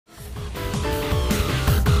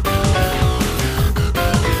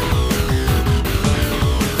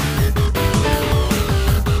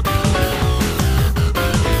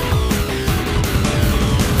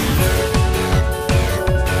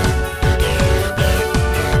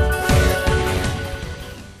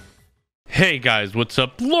Hey guys, what's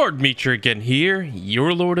up? Lord Meecher again here,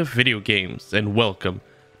 your Lord of Video Games, and welcome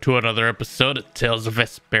to another episode of Tales of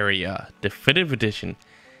Vesperia, Definitive Edition.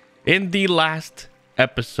 In the last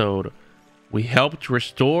episode, we helped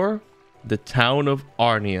restore the town of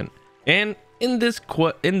Arnian, and in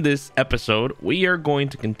this episode, we are going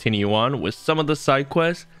to continue on with some of the side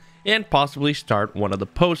quests and possibly start one of the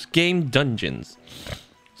post-game dungeons.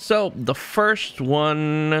 So, the first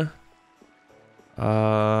one...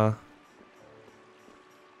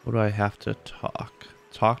 What do I have to talk?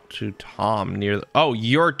 Talk to Tom near the... Oh,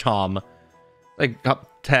 you're Tom. Like,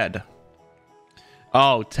 Ted.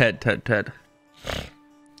 Oh, Ted.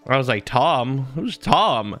 I was like, Tom? Who's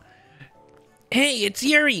Tom? Hey, it's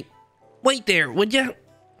Yuri. Wait there, would ya?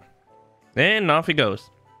 And off he goes.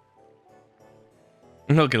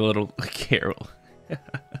 Look at little Carol. What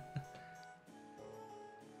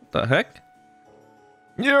the heck?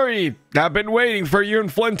 Yuri, I've been waiting for you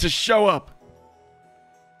and Flynn to show up.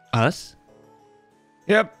 Us?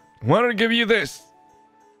 Yep, wanted to give you this.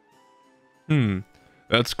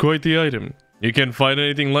 That's quite the item. You can't find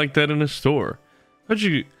anything like that in a store.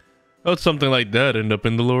 How'd something like that end up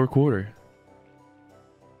in the lower quarter?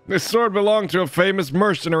 This sword belonged to a famous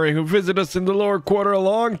mercenary who visited us in the lower quarter a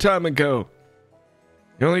long time ago.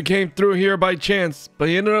 He only came through here by chance, but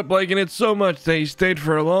he ended up liking it so much that he stayed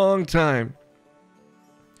for a long time.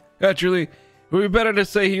 Actually, it would be better to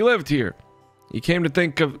say he lived here. We came to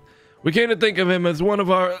think of him as one of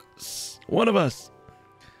us.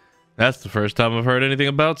 That's the first time I've heard anything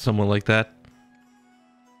about someone like that.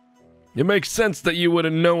 It makes sense that you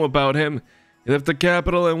wouldn't know about him. He left the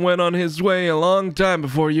capital and went on his way a long time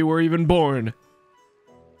before you were even born.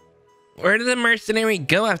 Where did the mercenary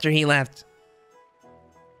go after he left?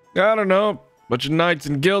 I don't know. A bunch of knights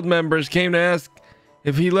and guild members came to ask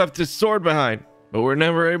if he left his sword behind, but we're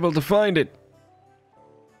never able to find it.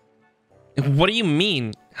 What do you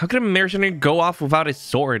mean? How could a mercenary go off without his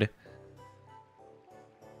sword?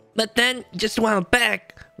 But then, just a while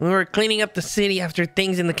back, when we were cleaning up the city after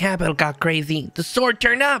things in the capital got crazy, the sword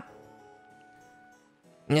turned up.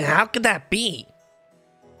 How could that be?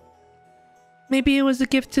 Maybe it was a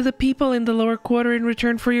gift to the people in the lower quarter in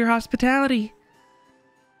return for your hospitality.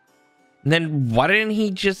 Then why didn't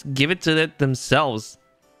he just give it to them themselves?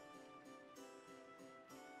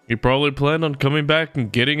 He probably planned on coming back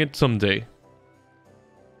and getting it someday.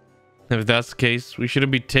 If that's the case, we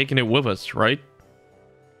shouldn't be taking it with us, right?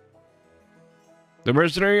 The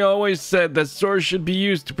mercenary always said that swords should be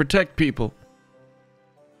used to protect people.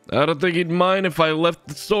 I don't think he'd mind if I left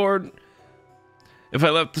the sword with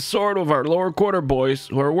our lower quarter boys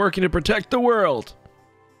who are working to protect the world.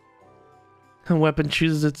 A weapon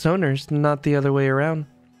chooses its owners, not the other way around.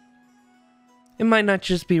 It might not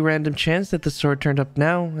just be random chance that the sword turned up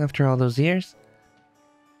now, after all those years.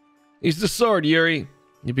 He's the sword, Yuri.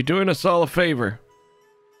 You'd be doing us all a favor.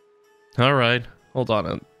 Alright, hold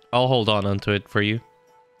on. I'll hold on onto it for you.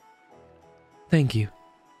 Thank you.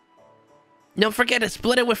 Don't forget to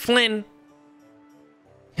split it with Flynn.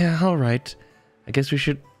 Yeah, alright. I guess we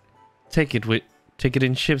should take it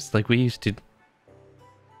in shifts like we used to.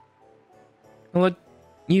 I'll let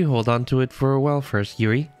you hold on to it for a while first,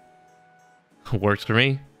 Yuri. Works for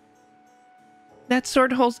me. That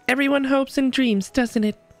sword holds everyone's hopes and dreams, doesn't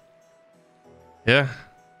it? Yeah,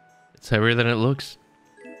 it's heavier than it looks.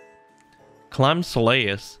 Climb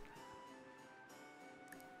Soleus.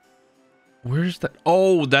 Where's that?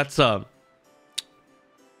 Oh, that's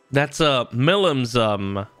Millam's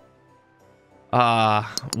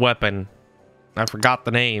weapon. I forgot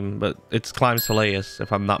the name, but it's Climb Soleus,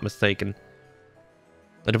 if I'm not mistaken.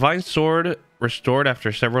 The divine sword restored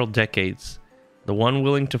after several decades. The one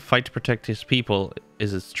willing to fight to protect his people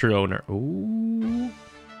is its true owner. Ooh.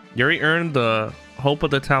 Yuri earned the Hope of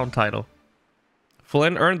the Town title.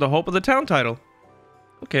 Flynn earned the Hope of the Town title.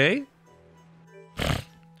 Okay.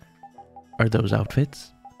 Are those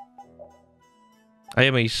outfits? I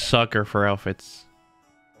am a sucker for outfits.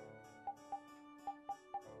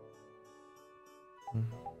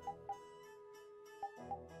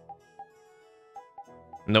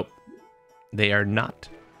 Nope. They are not.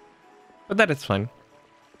 But that is fine.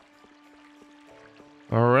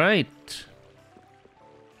 Alright.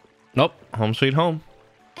 Nope. Home sweet home.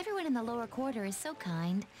 Everyone in the lower quarter is so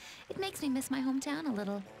kind. It makes me miss my hometown a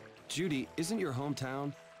little. Judy, isn't your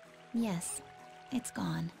hometown? Yes, it's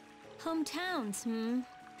gone. Hometowns,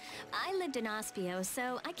 I lived in Ospio,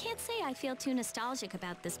 so I can't say I feel too nostalgic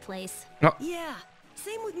about this place. Oh. Yeah,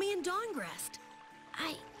 same with me in Dawngrest.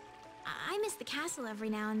 I miss the castle every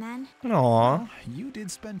now and then. Aww. You did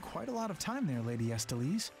spend quite a lot of time there, Lady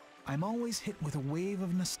Estelise. I'm always hit with a wave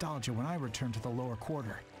of nostalgia when I return to the lower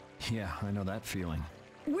quarter. Yeah, I know that feeling.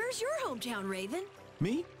 Where's your hometown, Raven?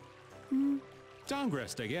 Me?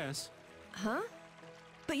 Dongrest, I guess. Huh?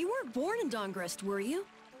 But you weren't born in Dongrest, were you?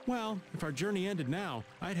 Well, if our journey ended now,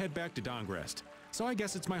 I'd head back to Dongrest. So I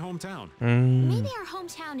guess it's my hometown. Maybe our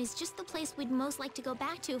hometown is just the place we'd most like to go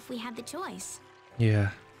back to if we had the choice. Yeah.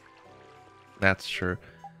 That's true.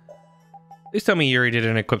 Please tell me Yuri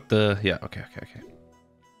didn't equip the... Yeah, okay.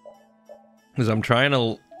 Because I'm trying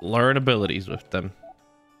to learn abilities with them.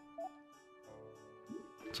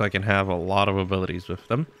 So I can have a lot of abilities with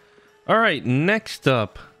them. Alright, next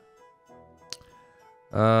up.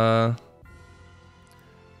 We're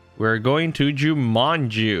going to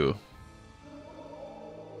Jumanju.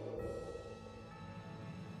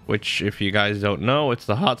 Which, if you guys don't know, it's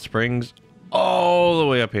the hot springs all the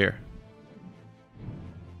way up here.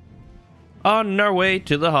 On our way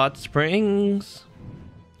to the hot springs.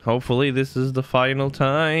 Hopefully this is the final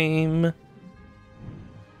time.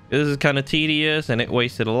 This is kind of tedious and it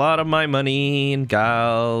wasted a lot of my money in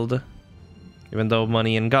gold. Even though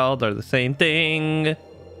money and gold are the same thing.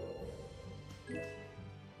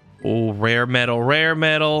 Oh, rare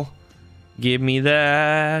metal. Give me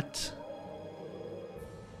that.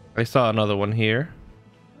 I saw another one here.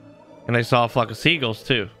 And I saw a flock of seagulls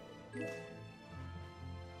too.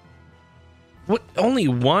 What? Only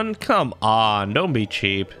one? Come on, don't be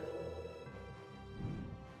cheap.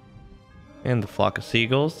 And the flock of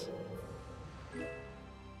seagulls.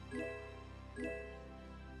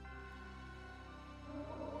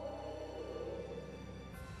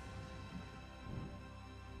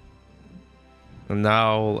 And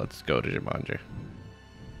now let's go to Jumanji.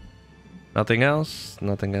 Nothing else?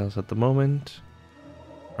 Nothing else at the moment.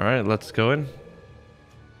 Alright, let's go in.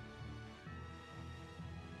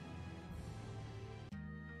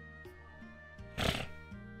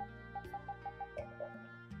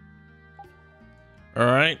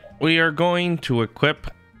 Alright, we are going to equip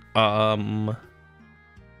their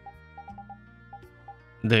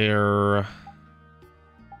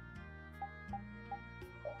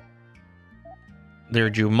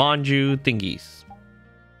Jumanju thingies.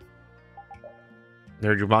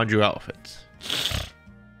 Their Jumanju outfits.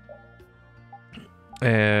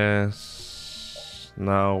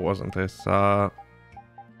 No, wasn't this what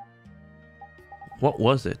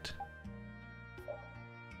was it?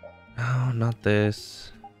 Oh, not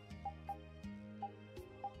this.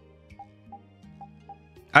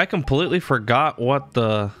 I completely forgot what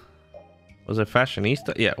the... Was it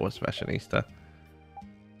Fashionista? Yeah, it was Fashionista.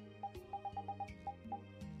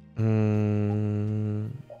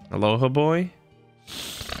 Aloha Boy?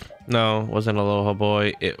 No, it wasn't Aloha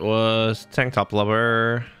Boy. It was Tank Top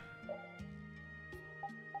Lover.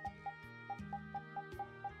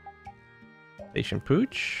 Patient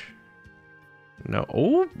Pooch? No.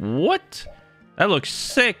 Oh, what? That looks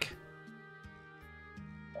sick.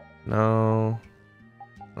 No.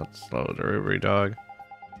 Not Slow Delivery Dog.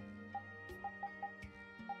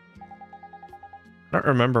 I don't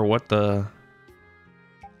remember what the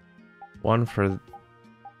one for...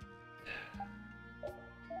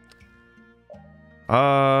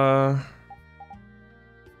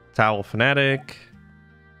 Towel Fanatic.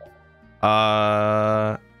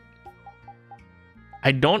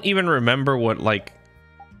 I don't even remember what, like...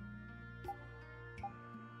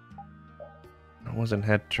 It wasn't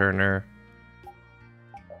Head Turner.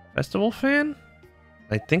 Festival Fan?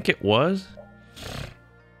 I think it was.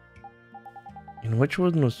 And which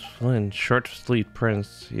one was Flynn? Short Sleeve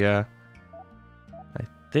Prince, yeah. I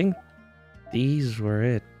think these were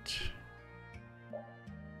it. I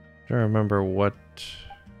don't remember what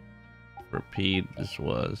repeat this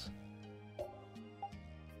was.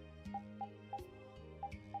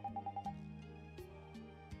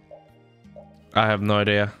 I have no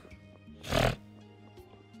idea.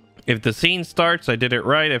 If the scene starts, I did it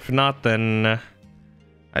right. If not, then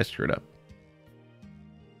I screwed up.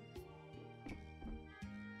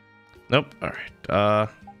 Nope. Alright.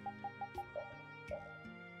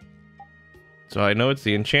 So I know it's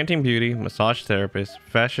the Enchanting Beauty, Massage Therapist,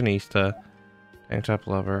 Fashionista, Tank Top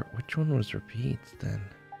Lover. Which one was repeats then?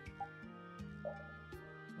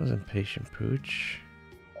 Wasn't Patient Pooch?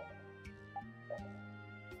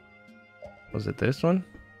 Was it this one?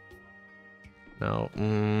 No.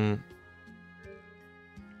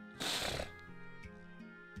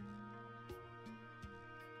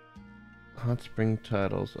 Hot Spring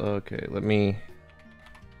titles. Okay, let me...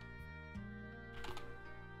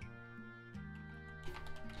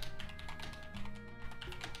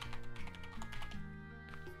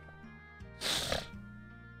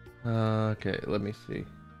 Okay, let me see.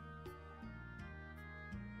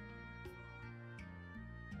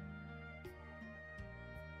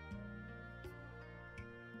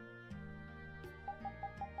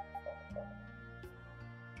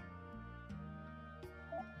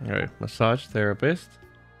 Alright, massage therapist,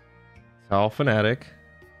 towel fanatic,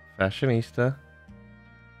 fashionista.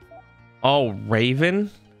 Oh, Raven?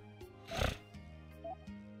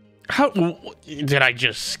 How did I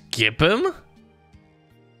just skip him?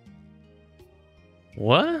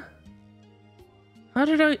 What? How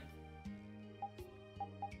did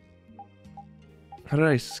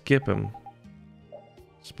I skip him?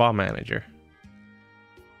 Spa manager.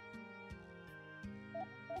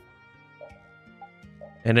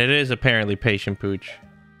 And it is apparently patient pooch.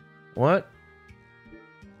 What?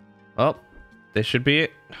 Oh, this should be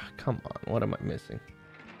it. Come on, what am I missing?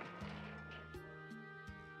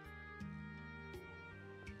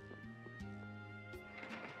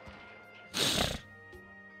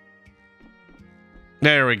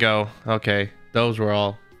 There we go. Okay, those were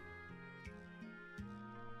all.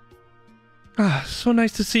 Ah, so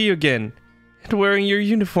nice to see you again. And wearing your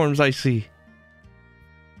uniforms, I see.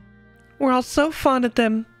 We're all so fond of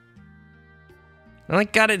them. I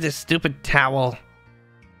got it, this stupid towel.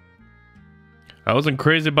 I wasn't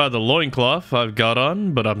crazy about the loincloth I've got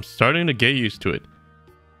on, but I'm starting to get used to it.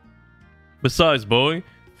 Besides, boy,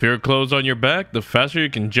 if your clothes on your back, the faster you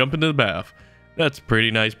can jump into the bath. That's a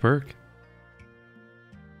pretty nice perk.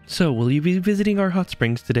 So, will you be visiting our hot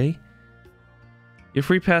springs today? Your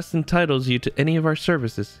free pass entitles you to any of our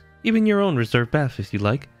services, even your own reserved bath if you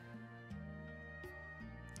like.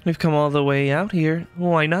 We've come all the way out here,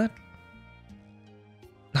 why not?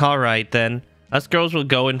 Alright then, us girls will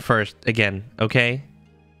go in first again, okay?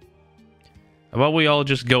 How about we all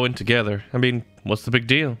just go in together? I mean, what's the big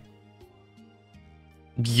deal?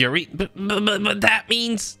 Yuri, but that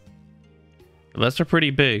means... The baths are pretty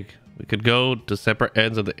big. We could go to separate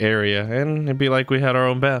ends of the area, and it'd be like we had our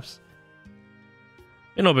own baths.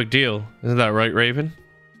 Ain't no big deal. Isn't that right, Raven?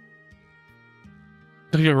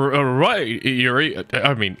 You're right, Yuri.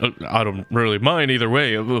 I mean, I don't really mind either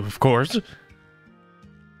way, of course.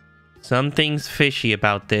 Something's fishy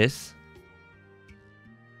about this.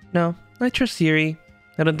 No, I trust Yuri.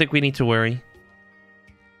 I don't think we need to worry.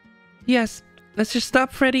 Yes, let's just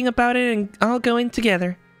stop fretting about it and all go in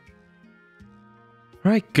together.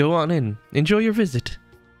 Right, go on in. Enjoy your visit.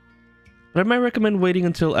 But I might recommend waiting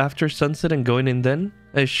until after sunset and going in then.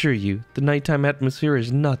 I assure you, the nighttime atmosphere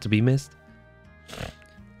is not to be missed.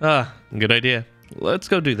 Ah, good idea. Let's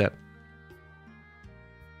go do that.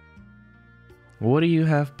 What do you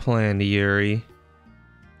have planned, Yuri?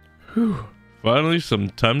 Whew, finally some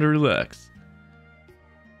time to relax.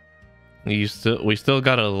 We still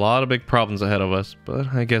got a lot of big problems ahead of us, but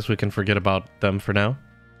I guess we can forget about them for now.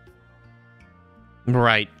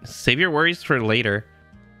 Right, save your worries for later.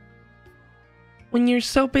 When you're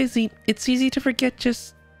so busy, it's easy to forget to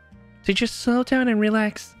just slow down and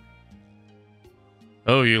relax.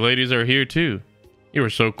 Oh, you ladies are here too. You were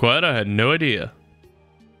so quiet, I had no idea.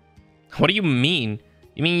 What do you mean?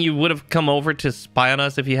 You mean you would have come over to spy on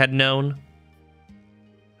us if you had known?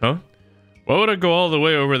 Huh? Why would I go all the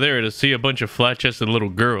way over there to see a bunch of flat-chested little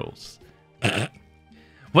girls?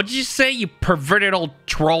 What did you say, you perverted old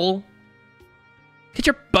troll? Get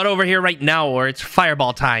your butt over here right now or it's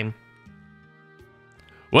fireball time.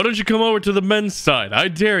 Why don't you come over to the men's side? I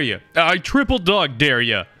dare you. I triple dog dare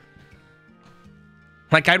you.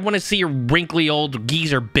 Like I'd want to see your wrinkly old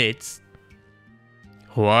geezer bits.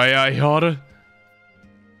 Why, I oughta.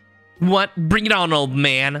 What? Bring it on, old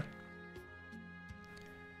man.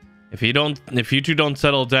 If you two don't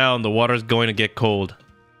settle down, the water's going to get cold.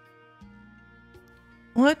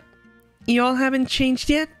 What? You all haven't changed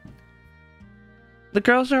yet? The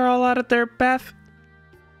girls are all out of their bath.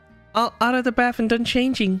 All out of the bath and done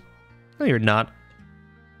changing. No, you're not.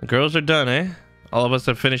 The girls are done, eh? All of us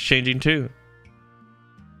have finished changing too.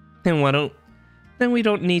 Then we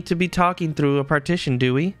don't need to be talking through a partition,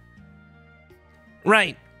 do we?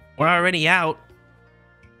 Right. We're already out.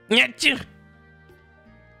 I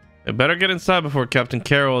better get inside before Captain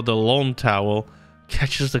Carol the Lone Towel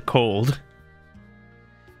catches a cold.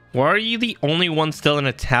 Why are you the only one still in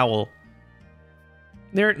a towel?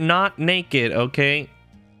 They're not naked, okay?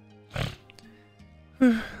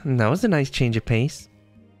 That was a nice change of pace.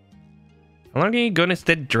 How long are you going to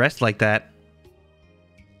stay dressed like that?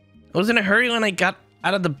 I was in a hurry when I got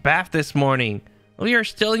out of the bath this morning. Oh, you're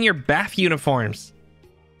still in your bath uniforms.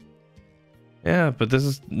 Yeah, but this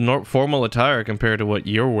is formal attire compared to what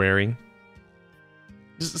you're wearing.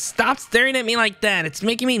 Just stop staring at me like that. It's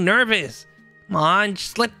making me nervous. Come on,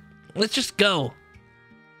 let's just go.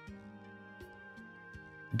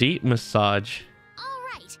 Deep massage. All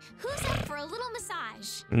right, who's up for a little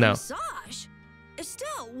massage? No. Massage?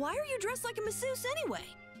 Estelle, why are you dressed like a masseuse anyway?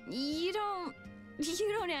 You don't You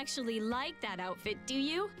don't actually like that outfit, do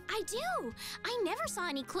you? I do. I never saw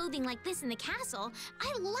any clothing like this in the castle.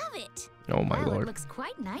 I love it. Oh my Wow, lord. it looks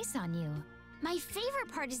quite nice on you. My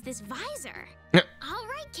favorite part is this visor. Yeah. All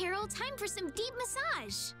right, Carol, time for some deep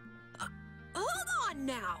massage. Hold on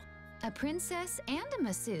now. A princess and a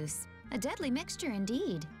masseuse. A deadly mixture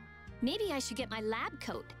indeed. Maybe I should get my lab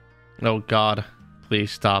coat. Oh god.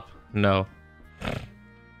 Please stop. No.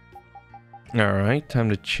 Alright, time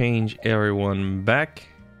to change everyone back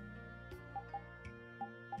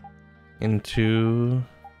into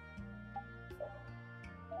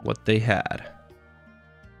what they had.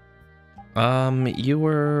 You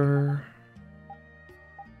were...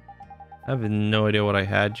 I have no idea what I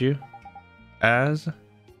had you as.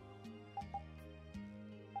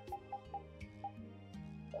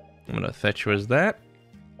 I'm gonna fetch you as that.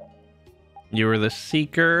 You were the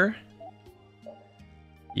Seeker.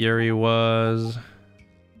 Yuri was...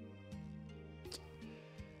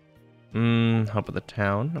 Hope of the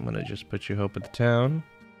Town. I'm gonna just put you Hope of the Town.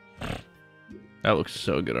 That looks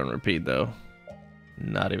so good on repeat though.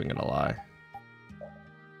 Not even gonna lie.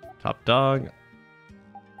 Top Dog.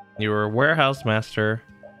 You were Warehouse Master.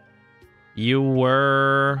 You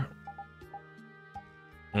were...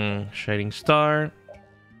 Shining Star.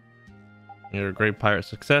 You were a Great Pirate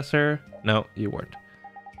Successor. No, you weren't.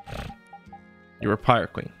 You were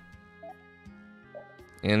Pirate Queen.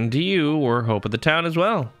 And you were Hope of the Town as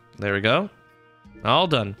well. There we go. All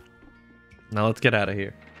done. Now let's get out of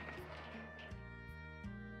here.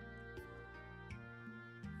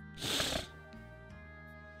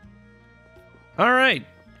 All right.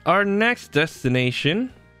 Our next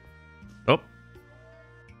destination. Oh.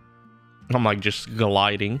 I'm like just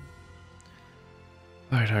gliding.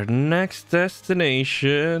 All right. Our next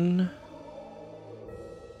destination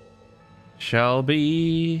shall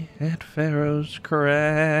be at Pharaoh's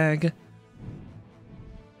Crag.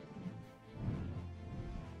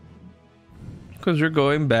 Because we're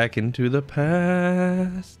going back into the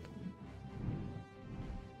past.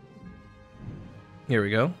 Here we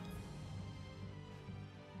go.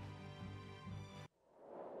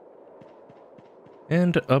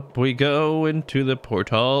 And up we go into the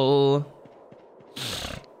portal.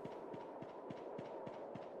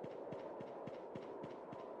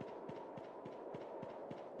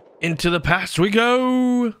 Into the past we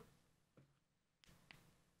go.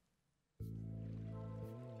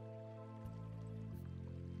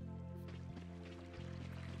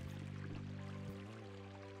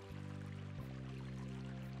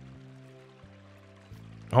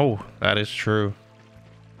 Oh, that is true.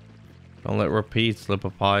 Don't let repeat slip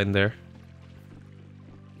up behind there.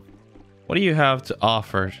 What do you have to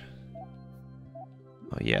offer?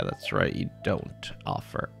 Oh yeah, that's right. You don't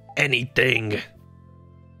offer anything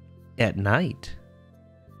at night.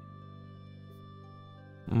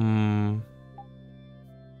 I'm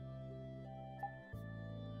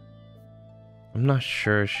not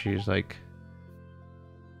sure she's like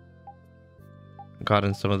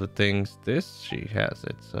gotten some of the things. This, she has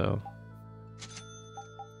it, so.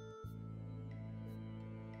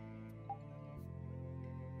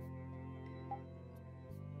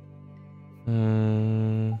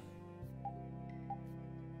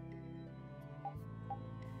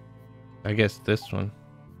 I guess this one.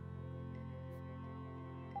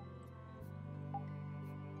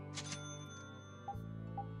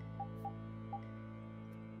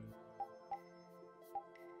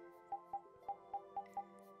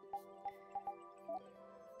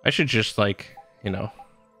 I should just like, you know,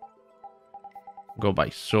 go buy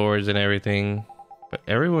swords and everything, but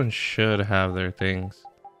everyone should have their things.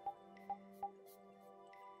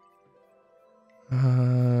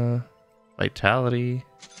 Vitality.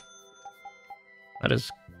 That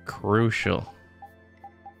is crucial.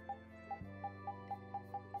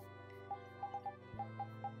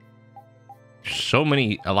 So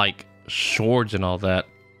many like swords and all that.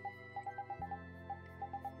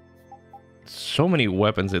 So many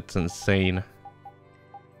weapons, it's insane.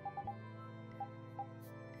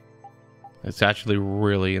 It's actually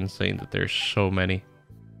really insane that there's so many.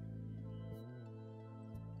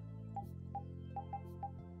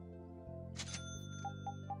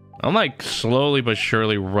 I'm like slowly but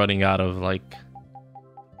surely running out of like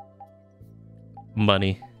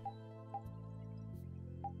money.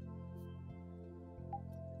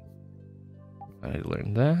 I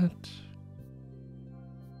learned that.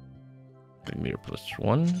 Meter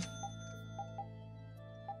 +1.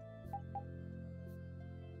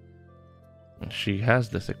 She has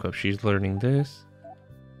this equipped. She's learning this.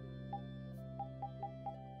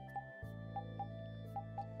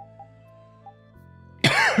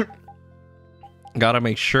 gotta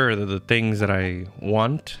make sure that the things that I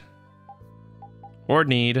want or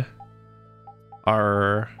need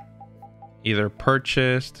are either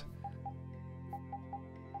purchased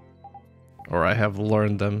or I have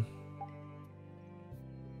learned them.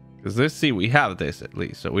 Because this, see, we have this at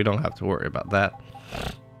least, so we don't have to worry about that.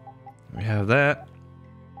 We have that.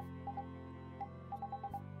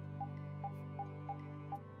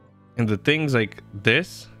 And the things like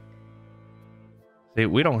this, see,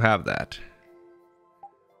 we don't have that.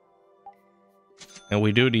 And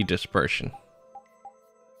we do need dispersion.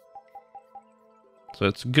 So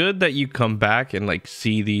it's good that you come back and like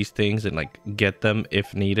see these things and like get them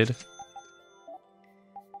if needed.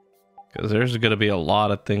 Because there's going to be a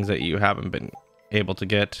lot of things that you haven't been able to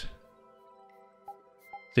get.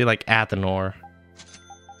 See, like Athenor.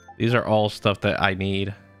 These are all stuff that I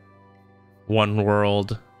need. One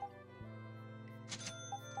World.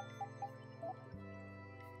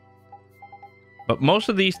 But most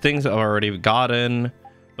of these things I've already gotten.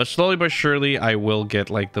 But slowly but surely I will get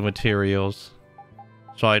like the materials.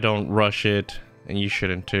 So I don't rush it. And you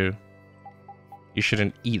shouldn't too. You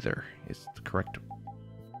shouldn't either. Is the correct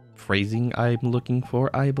phrasing I'm looking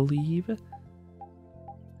for, I believe.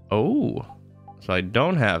 Oh. So I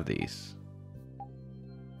don't have these.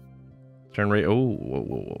 Turn rate. Oh,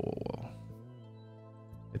 whoa.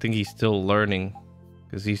 I think he's still learning.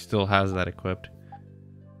 Because he still has that equipped.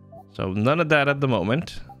 So none of that at the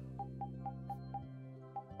moment.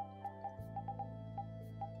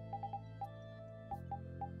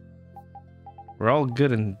 We're all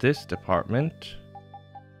good in this department.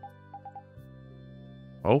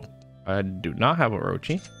 Oh, I do not have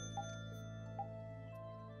Orochi.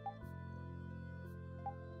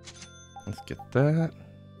 Let's get that.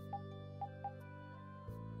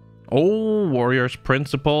 Oh, Warrior's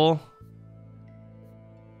Principle.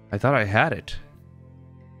 I thought I had it.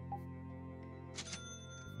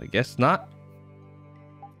 I guess not.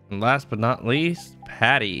 And last but not least,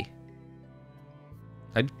 Patty.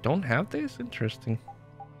 I don't have this? Interesting.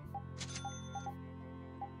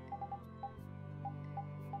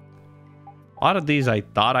 A lot of these I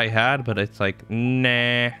thought I had, but it's like,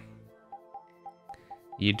 nah.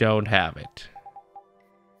 You don't have it.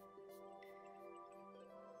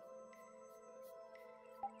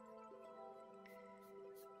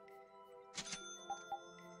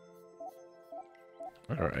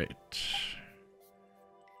 All right.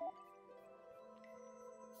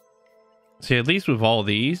 See, at least with all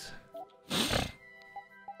these,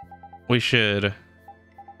 we should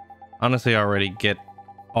honestly already get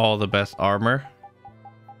all the best armor.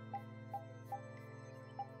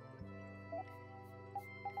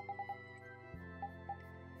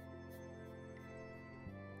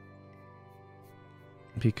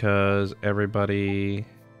 Because everybody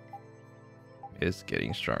is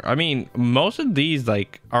getting stronger. I mean, most of these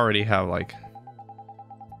like already have like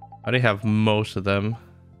I already have most of them.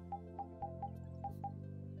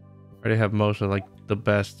 I already have most of like the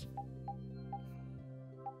best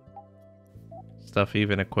stuff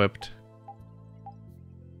even equipped.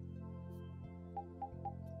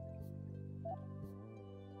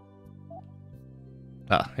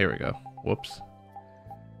 Ah, here we go. Whoops.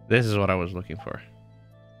 This is what I was looking for.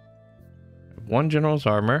 One general's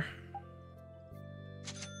armor.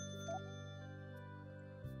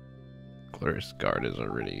 Glorious Guard is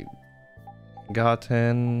already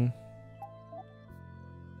gotten.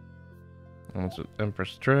 One's with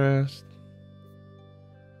Empress Dress.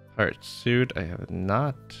 Pirate Suit, I have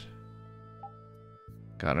not.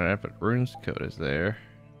 Got an Epic Runes Code is there.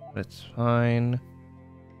 That's fine.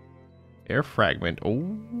 Air Fragment.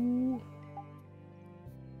 Oh.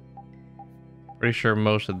 Pretty sure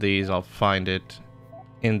most of these I'll find it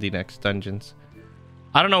in the next dungeons.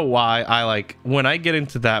 I don't know why I like when I get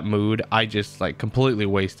into that mood, I just like completely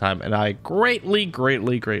waste time, and I greatly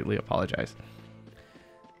apologize.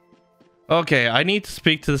 Okay, I need to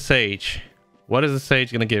speak to the sage. What is the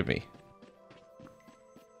sage gonna give me?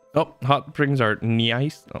 Oh, hot springs are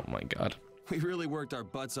nice. Oh my god. We really worked our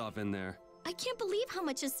butts off in there. I can't believe how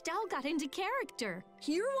much Estelle got into character.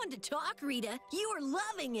 You're one to talk, Rita. You are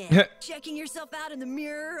loving it. Checking yourself out in the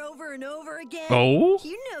mirror over and over again. Oh?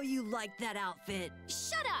 You know you like that outfit.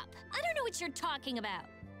 Shut up! I don't know what you're talking about.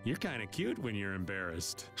 You're kind of cute when you're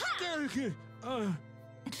embarrassed. It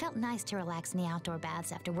felt nice to relax in the outdoor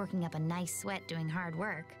baths after working up a nice sweat doing hard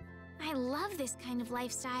work. I love this kind of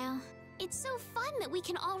lifestyle. It's so fun that we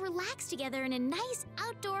can all relax together in a nice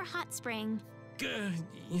outdoor hot spring.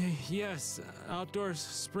 Yes, outdoor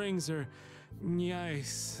springs are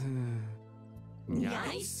nice.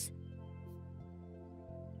 Nice?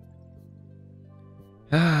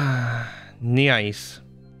 Nice.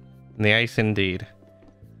 In the ice indeed.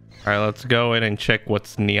 Alright, let's go in and check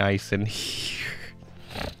what's in the ice in here.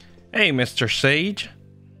 Hey, Mr. Sage.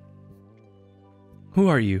 Who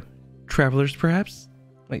are you? Travelers, perhaps?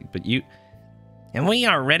 Wait, but you... Have we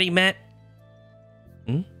already met?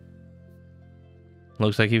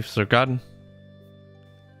 Looks like you've forgotten.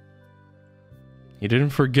 You didn't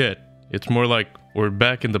forget. It's more like we're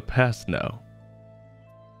back in the past now.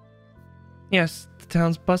 Yes, the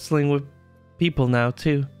town's bustling with people now,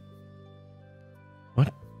 too.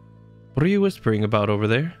 What? What are you whispering about over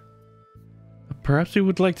there? Perhaps you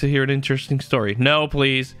would like to hear an interesting story. No,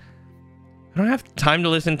 please. I don't have time to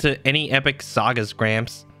listen to any epic sagas,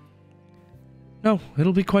 Gramps. No,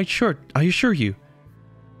 it'll be quite short, I assure you.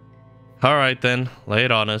 Alright then, lay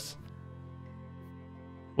it on us.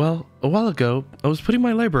 Well, a while ago, I was putting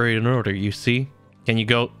my library in order, you see. Can you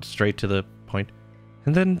go straight to the point?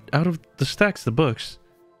 And then, out of the stacks of books.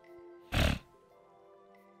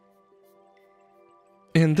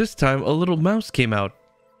 And this time, a little mouse came out.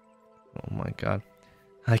 Oh my god.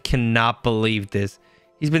 I cannot believe this.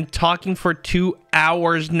 He's been talking for 2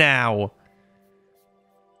 hours now.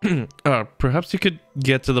 Perhaps you could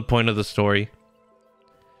get to the point of the story.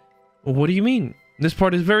 What do you mean? This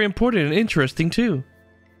part is very important and interesting too.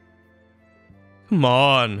 Come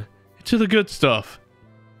on, to the good stuff.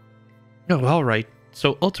 Oh, alright.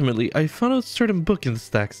 So ultimately, I found a certain book in the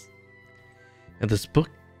stacks. In this book,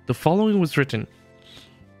 the following was written.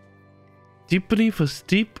 Deep beneath a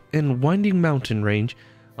steep and winding mountain range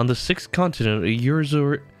on the 6th continent of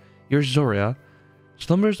Urzoria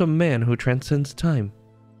slumbers a man who transcends time.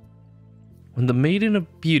 When the Maiden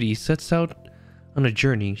of Beauty sets out on a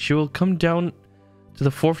journey, she will come down to the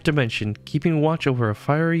 4th dimension, keeping watch over a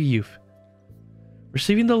fiery youth.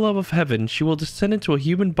 Receiving the love of heaven, she will descend into a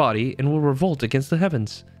human body and will revolt against the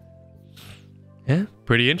heavens. Eh?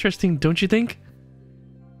 Pretty interesting, don't you think?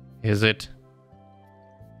 Is it?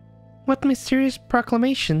 What mysterious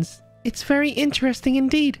proclamations. It's very interesting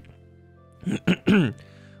indeed.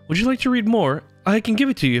 Would you like to read more? I can give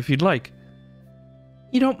it to you if you'd like.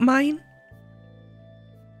 You don't mind?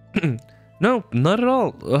 No, not at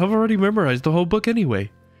all. I've already memorized the whole book anyway.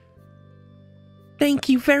 Thank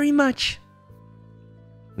you very much.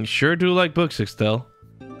 You sure do like books, Estelle.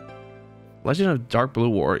 Legend of Dark Blue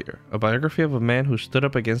Warrior, a biography of a man who stood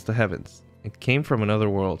up against the heavens. It came from another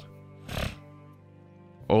world.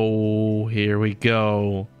 Oh, here we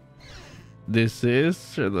go. This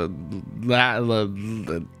is the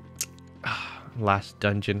last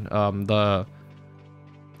dungeon. The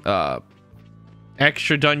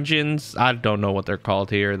extra dungeons. I don't know what they're called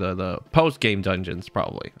here. The post-game dungeons,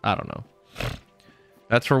 probably. I don't know.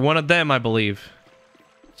 That's for one of them, I believe.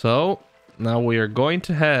 So now we are going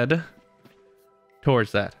to head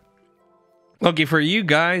towards that. Lucky for you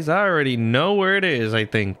guys, I already know where it is, I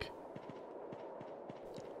think.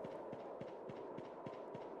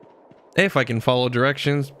 If I can follow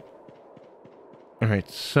directions. Alright,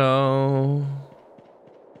 so...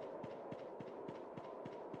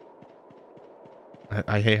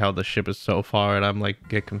 I hate how the ship is so far and I'm like,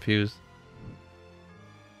 get confused.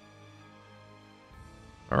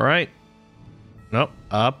 Alright. Nope,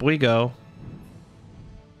 up we go.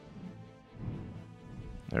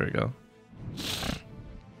 There we go.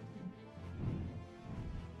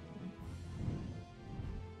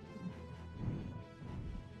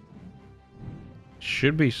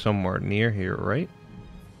 Should be somewhere near here, right?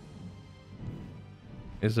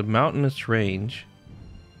 Is a mountainous range.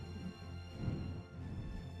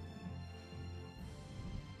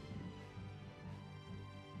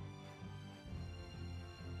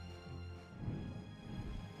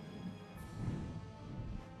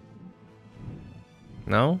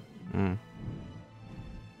 No?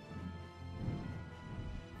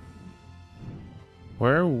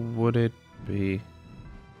 Where would it be?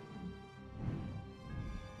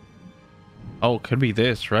 Oh, it could be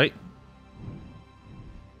this, right?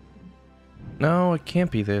 No, it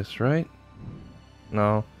can't be this, right?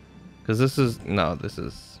 No. Because this is... No, this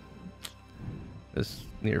is... This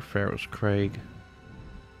near Pharaoh's Craig.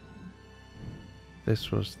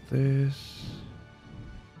 This was this...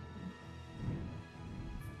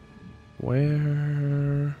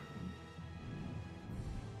 Where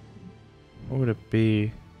would it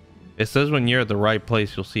be? It says when you're at the right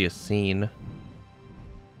place, you'll see a scene.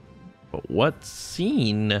 But what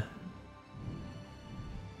scene? Am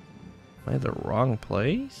I at the wrong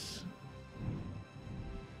place?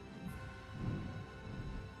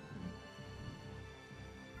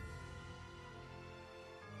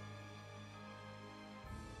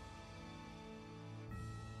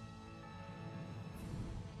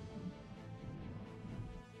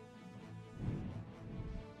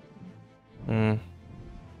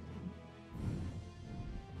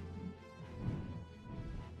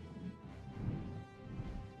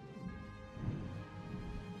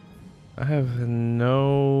 I have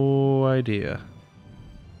no idea.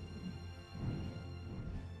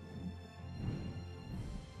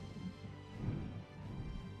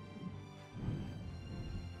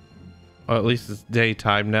 Well, at least it's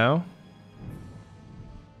daytime now.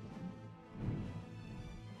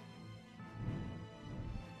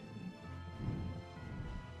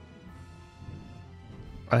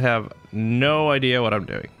 I have no idea what I'm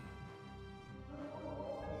doing.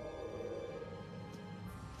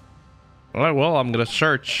 Alright, well, I'm gonna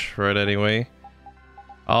search for it anyway.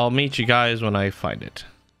 I'll meet you guys when I find it.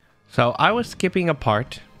 So, I was skipping a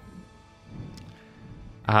part.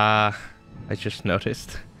 I just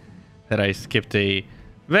noticed that I skipped a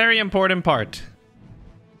very important part.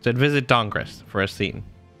 It said visit Dongress for a scene.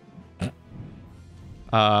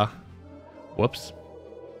 Whoops.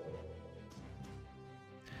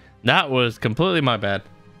 That was completely my bad.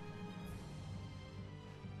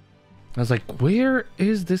 I was like, where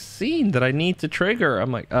is this scene that I need to trigger?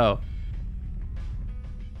 I'm like, oh.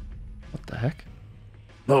 What the heck?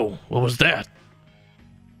 Oh, what was that?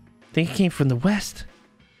 I think it came from the west.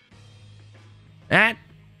 That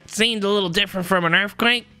seemed a little different from an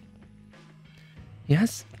earthquake.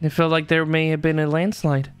 Yes, it felt like there may have been a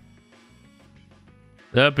landslide.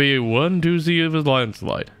 That'd be one doozy of a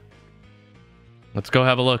landslide. Let's go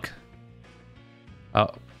have a look. Oh.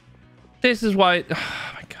 This is why...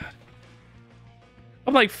 Oh my god.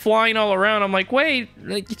 I'm like flying all around. I'm like, wait,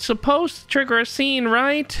 like, it's supposed to trigger a scene,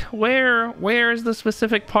 right? Where is the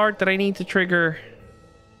specific part that I need to trigger?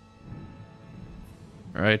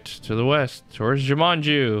 Right to the west, towards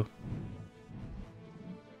Jumanju.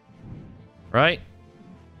 Right?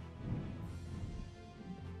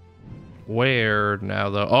 Where now,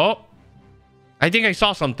 though? Oh! I think I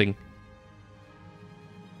saw something.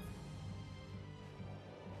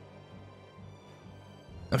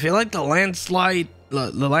 I feel like the landslide,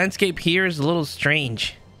 the landscape here is a little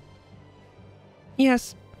strange.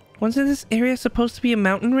 Yes, wasn't this area supposed to be a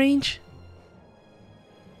mountain range?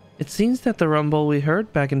 It seems that the rumble we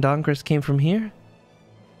heard back in Dongress came from here.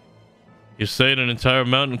 You saying an entire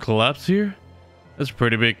mountain collapsed here? That's a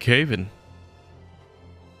pretty big cave-in.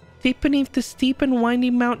 Deep beneath the steep and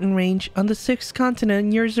winding mountain range on the sixth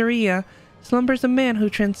continent in Urzaria slumbers a man who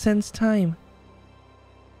transcends time.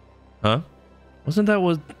 Huh? Wasn't that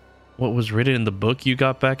what was written in the book you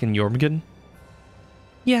got back in Jormungand?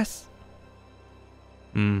 Yes.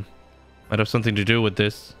 Might have something to do with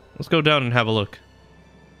this. Let's go down and have a look.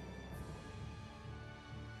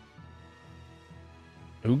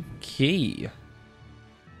 Okay.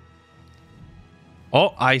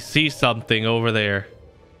 Oh, I see something over there.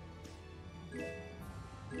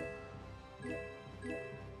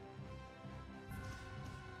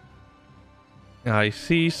 I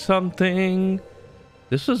see something.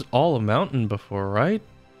 This was all a mountain before, right?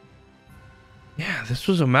 Yeah, this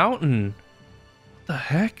was a mountain. What the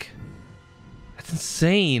heck? That's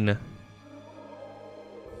insane.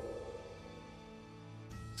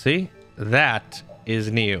 See? That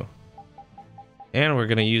is new. And we're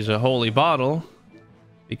going to use a holy bottle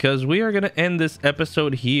because we are going to end this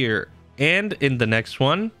episode here. And in the next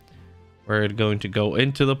one, we're going to go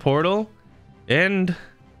into the portal and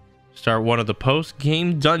start one of the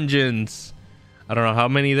post-game dungeons. I don't know how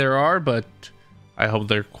many there are, but I hope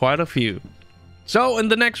there are quite a few. So in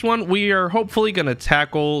the next one, we are hopefully going to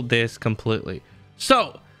tackle this completely.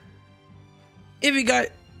 So, if you guys...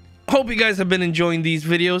 Hope you guys have been enjoying these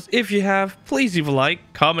videos. If you have, please leave a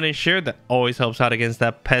like, comment, and share. That always helps out against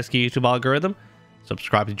that pesky YouTube algorithm.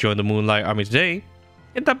 Subscribe to join the Moonlight Army today.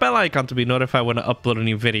 Hit that bell icon to be notified when I upload a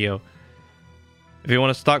new video. If you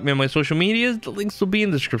want to stalk me on my social medias, the links will be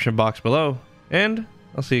in the description box below. And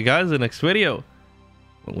I'll see you guys in the next video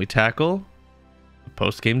when we tackle the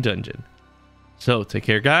post-game dungeon. So, take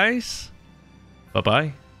care, guys.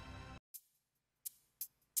 Bye-bye.